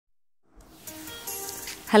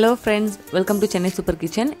Hello friends, welcome to Chennai Super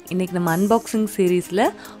Kitchen. இன்னைக்கு நம்ம unboxing seriesல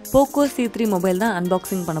Poco C3 mobile தான்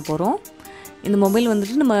unboxing பண்ண போறோம். இந்த மொபைல்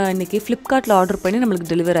வந்துட்டு நம்ம இன்னைக்கு Flipkartல ஆர்டர் பண்ணி நமக்கு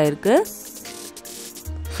டெலிவர் ஆயிருக்கு.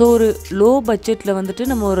 சோ ஒரு லோ பட்ஜெட்ல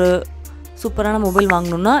வந்துட்டு நம்ம ஒரு சூப்பரான மொபைல்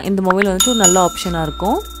வாங்கணும்னா இந்த மொபைல் வந்துட்டு ஒரு நல்ல ஆப்ஷனா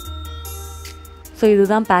இருக்கும். சோ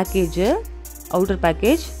இதுதான் பேக்கேஜ், அவுட்டர்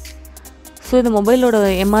பேக்கேஜ். So இந்த மொபைலோட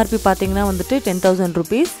MRP பாத்தீங்கன்னா வந்துட்டு 10000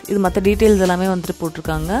 rupees. இது மத்த டீடைல்ஸ் எல்லாமே வந்துட்டு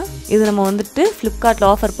போட்டுருக்காங்க. இது நம்ம வந்துட்டு Flipkartல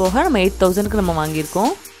ஆஃபர் போக நம்ம 8000 க்கு நம்ம வாங்கி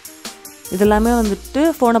இருக்கோம். இதெல்லாம் வந்துட்டு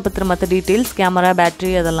போனை பத்திர மத்த டீடைல்ஸ், கேமரா,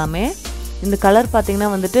 பேட்டரி அதெல்லாம். இந்த கலர் பாத்தீங்கன்னா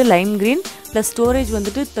வந்துட்டு லைம் கிரீன் + ஸ்டோரேஜ்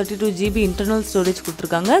வந்துட்டு 32GB இன்டர்னல் ஸ்டோரேஜ்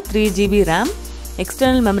கொடுத்திருக்காங்க. 3GB RAM,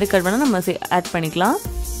 external memory card வேணா நம்ம ஆட் பண்ணிக்கலாம்.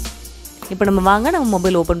 இப்போ நம்ம வாங்க நம்ம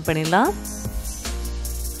மொபைல் ஓபன் பண்ணிடலாம்.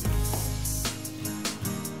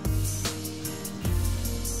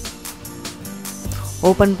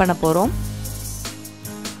 ஓபன் பண்ண போறோம்.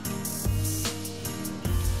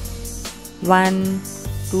 1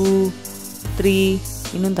 2 3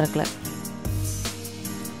 இன்னும் திறக்கல.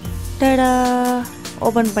 டடா,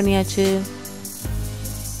 ஓபன் பண்ணியாச்சு.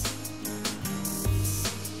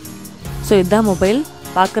 சோ இதான் மொபைல்,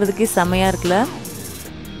 பார்க்கிறதுக்கே செமையா இருக்குல.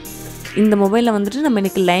 இந்த மொபைல்ல வந்துட்டு நம்ம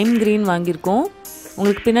இன்னைக்கு லைம் கிரீன் வாங்கியிருக்கோம்.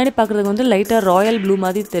 உங்களுக்கு பின்னாடி பார்க்கிறதுக்கு வந்து லைட்டா ராயல் ப்ளூ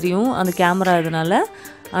மாதிரி தெரியும் அந்த கேமரா அதனால.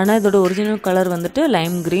 ஆனா இதோட ஒரிஜினல் கலர் வந்துட்டு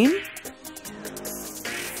லைம் கிரீன்.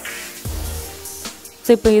 சோ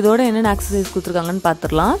இப்போ இதோட என்னென்ன ஆக்சஸரீஸ் கொடுத்திருக்காங்கன்னு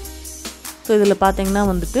பாத்துறலாம். சோ இதுல பாத்தீங்கன்னா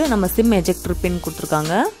வந்துட்டு நம்ம சிம் எஜெக்டர் பின்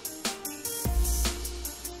கொடுத்திருக்காங்க.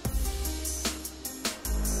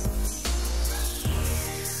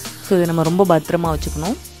 சோ இதை நம்ம ரொம்ப பத்திரமா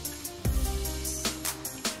வச்சுக்கணும்.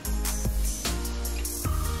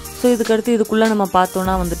 சோ இதுக்கு அடுத்து இதுக்குள்ள நம்ம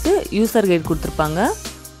பார்த்தோம்னா வந்துட்டு யூசர் கைட் கொடுத்திருப்பாங்க.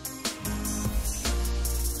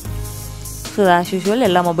 So as usual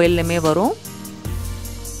எல்லா மொபைல்லயுமே வரும்.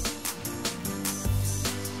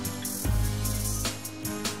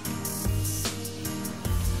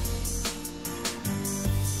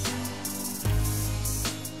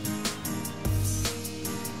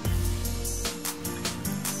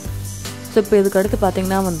 So இப்போ இதுக்கு அடுத்து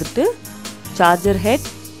பாத்தீங்கன்னா வந்துட்டு சார்ஜர் ஹெட்,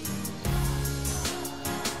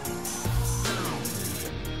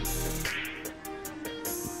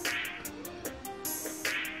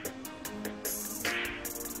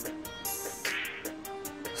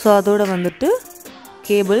 ஸோ அதோட வந்துட்டு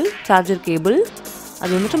கேபிள், சார்ஜர் கேபிள்,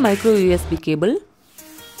 அது வந்துட்டு மைக்ரோ USB கேபிள்.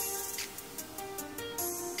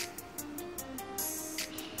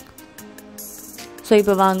 ஸோ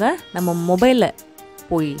இப்போ வாங்க நம்ம மொபைலில்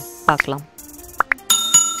போய் பார்க்கலாம்.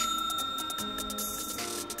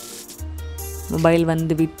 மொபைல்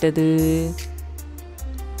வந்து விட்டது.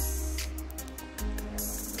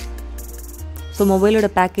 ஸோ மொபைலோட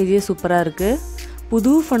பேக்கேஜே சூப்பராக இருக்குது.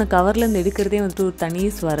 புது ஃபோனை கவர்லேருந்து எடுக்கிறதே வந்துட்டு ஒரு தனி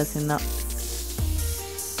சுவாரஸ்யம் தான்.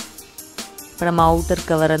 இப்போ நம்ம அவுட்டர்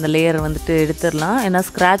கவர் அந்த லேயர் வந்துட்டு எடுத்துடலாம். ஏன்னா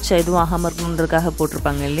ஸ்க்ராட்ச் எதுவும் ஆகாமல் இருக்கணுன்றதுக்காக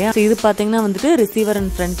போட்டிருப்பாங்க இல்லையா. ஸோ இது பார்த்தீங்கன்னா வந்துட்டு ரிசீவர்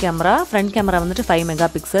அண்ட் ஃப்ரண்ட் கேமரா வந்துட்டு 5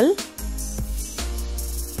 MP.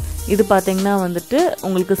 இது பார்த்தீங்கன்னா வந்துட்டு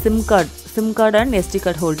உங்களுக்கு sim card and SD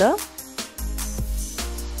card holder.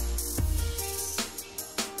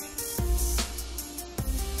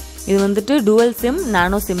 இது வந்துட்டு டுவல் சிம்,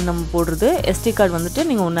 நானோ சிம் நம்ம போடுறது. SD கார்டு வந்துட்டு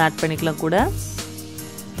நீங்கள் ஒன்று ஆட் பண்ணிக்கலாம் கூட.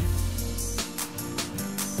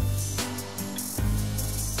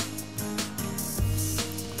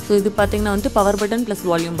 ஸோ இது பார்த்தீங்கன்னா வந்துட்டு power button plus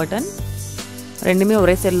volume button ரெண்டுமே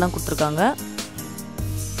ஒரே சைடில் தான் கொடுத்துருக்காங்க.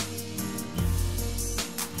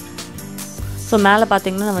 ஸோ மேலே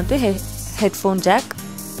பார்த்தீங்கன்னா வந்துட்டு ஹெட்ஃபோன் ஜாக்,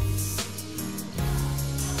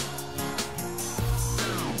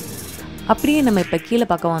 அப்படியே நம்ம இப்போ கீழே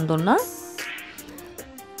பார்க்க வந்தோம்னா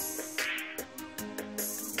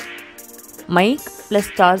மைக்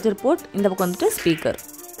ப்ளஸ் சார்ஜர் போர்ட், இந்த பக்கம் வந்துட்டு ஸ்பீக்கர்.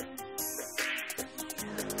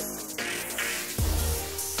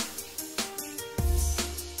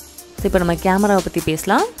 இப்போ நம்ம கேமராவை பற்றி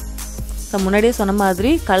பேசலாம். ஸோ முன்னாடியே சொன்ன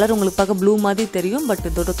மாதிரி கலர் உங்களுக்கு பார்க்க ப்ளூ மாதிரி தெரியும், பட்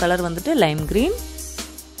இதோட கலர் வந்துட்டு லைம் கிரீன்.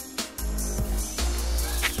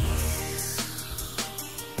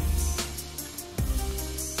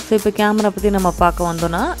 ஸோ இப்போ கேமரா பற்றி நம்ம பார்க்க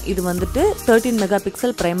வந்தோம்னா இது வந்துட்டு 13 MP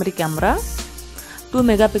primary camera, 2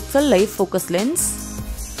 MP live focus lens,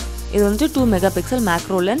 இது வந்துட்டு 2 MP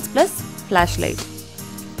macro lens plus flash light.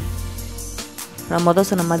 நான் மொதல்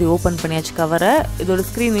சொன்ன மாதிரி ஓப்பன் பண்ணியாச்சு கவரை. இதோட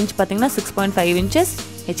ஸ்க்ரீன் இன்ச் பார்த்தீங்கன்னா 6.5 inches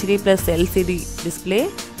HD + LCD display.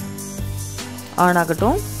 On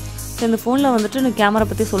ஆகட்டும். ஸோ இந்த ஃபோனில் வந்துட்டு இந்த கேமரா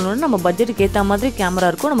பற்றி சொல்லணும்னா நம்ம பட்ஜெட்டுக்கு ஏற்ற மாதிரி கேமரா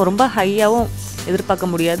இருக்கும். நம்ம ரொம்ப ஹையாகவும் எதிர்பார்க்க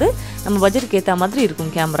முடியாது, நம்ம பட்ஜெட்டுக்கு ஏற்ற மாதிரி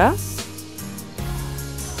இருக்கும் கேமரா.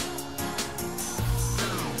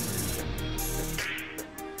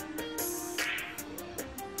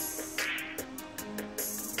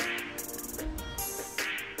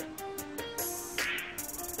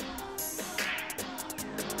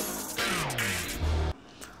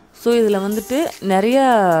 ஸோ இதில் வந்துட்டு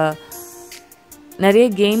நிறைய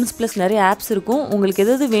கேம்ஸ் ப்ளஸ் நிறைய ஆப்ஸ் இருக்கும். உங்களுக்கு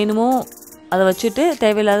எது வேணுமோ அதை வச்சுட்டு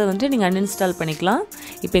தேவையில்லாத வந்துட்டு நீங்கள் அன்இன்ஸ்டால் பண்ணிக்கலாம்.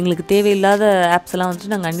 இப்போ எங்களுக்கு தேவையில்லாத ஆப்ஸ் எல்லாம்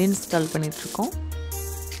வந்துட்டு நாங்கள் அன்இன்ஸ்டால் பண்ணிகிட்ருக்கோம்.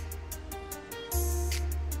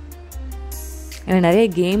 ஏன்னா நிறைய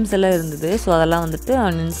கேம்ஸ் எல்லாம் இருந்தது. ஸோ அதெல்லாம் வந்துட்டு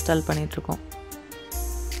அன்இன்ஸ்டால் பண்ணிகிட்ருக்கோம்.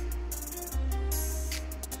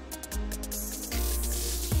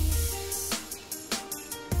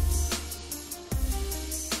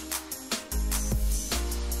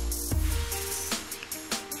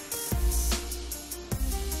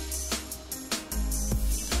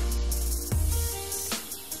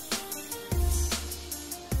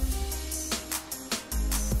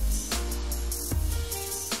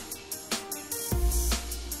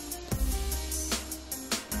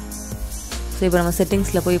 ஸோ இப்போ நம்ம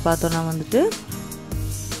செட்டிங்ஸில் போய் பார்த்தோன்னா வந்துட்டு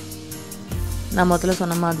நான் முதல்ல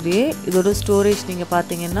சொன்ன மாதிரியே இதோட ஸ்டோரேஜ் நீங்கள்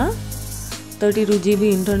பார்த்தீங்கன்னா 32 GB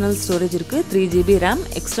இன்டர்னல் ஸ்டோரேஜ் இருக்குது, 3 GB ரேம்,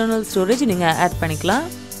 எக்ஸ்டர்னல் ஸ்டோரேஜ் நீங்கள் ஆட் பண்ணிக்கலாம்.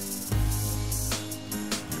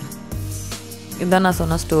 இதுதான் நான்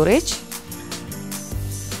சொன்ன ஸ்டோரேஜ்.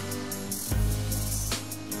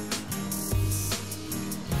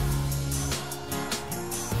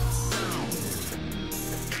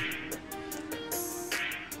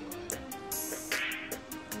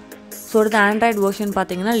 ஸோ அடுத்த ஆண்ட்ராய்டு வெர்ஷன்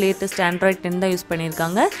பார்த்தீங்கன்னா லேட்டஸ்ட் ஆண்ட்ராய்டு 10 தான் யூஸ்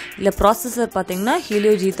பண்ணியிருக்காங்க. இல்லை ப்ராசஸர் பார்த்தீங்கன்னா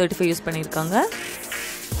ஹீலியோ G35 யூஸ் பண்ணியிருக்காங்க.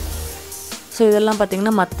 ஸோ இதெல்லாம்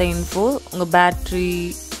பார்த்தீங்கன்னா மற்ற இன்ஃபோ, உங்கள் பேட்ரி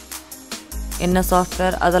என்ன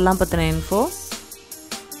சாஃப்ட்வேர் அதெல்லாம் பற்றின இன்ஃபோ.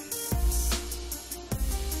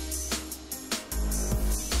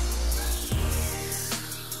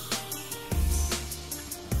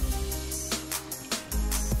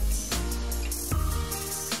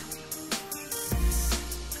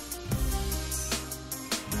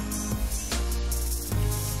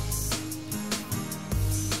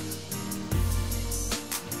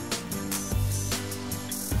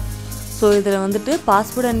 ஸோ இதில் வந்துட்டு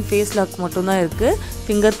பாஸ்வேர்ட் அண்ட் ஃபேஸ் லாக் மட்டும்தான் இருக்குது,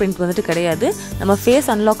 ஃபிங்கர் பிரிண்ட் வந்துட்டு கிடையாது. நம்ம ஃபேஸ்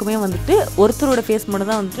அன்லாக்குமே வந்துட்டு ஒருத்தரோட ஃபேஸ் மட்டும்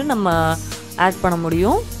தான் வந்துட்டு நம்ம ஆட் பண்ண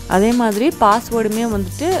முடியும். அதே மாதிரி பாஸ்வேர்டுமே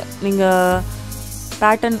வந்துட்டு நீங்கள்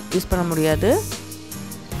பேட்டர்ன் யூஸ் பண்ண முடியாது.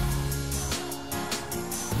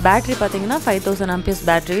 பேட்ரி பார்த்தீங்கன்னா 5000 amperes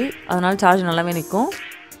பேட்ரி, அதனால் சார்ஜ் நல்லாவே நிற்கும்.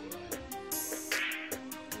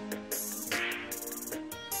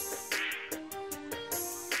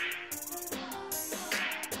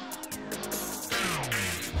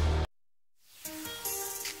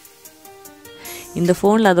 இந்த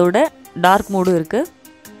ஃபோனில் அதோட டார்க் மோடும் இருக்குது.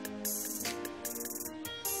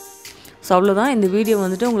 ஸோ அவ்வளோதான். இந்த வீடியோ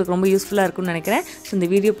வந்துட்டு உங்களுக்கு ரொம்ப யூஸ்ஃபுல்லாக இருக்கும்னு நினைக்கிறேன். ஸோ இந்த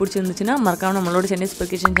வீடியோ பிடிச்சிருந்துச்சுன்னா மறக்காமல் நம்மளோட சென்னை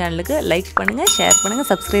சூப்பர் கிச்சன் சேனலுக்கு லைக் பண்ணுங்கள், ஷேர் பண்ணுங்கள்,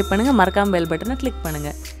 சப்ஸ்கிரைப் பண்ணுங்கள், மறக்காமல் பெல் பட்டனை கிளிக்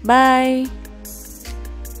பண்ணுங்கள். பாய்.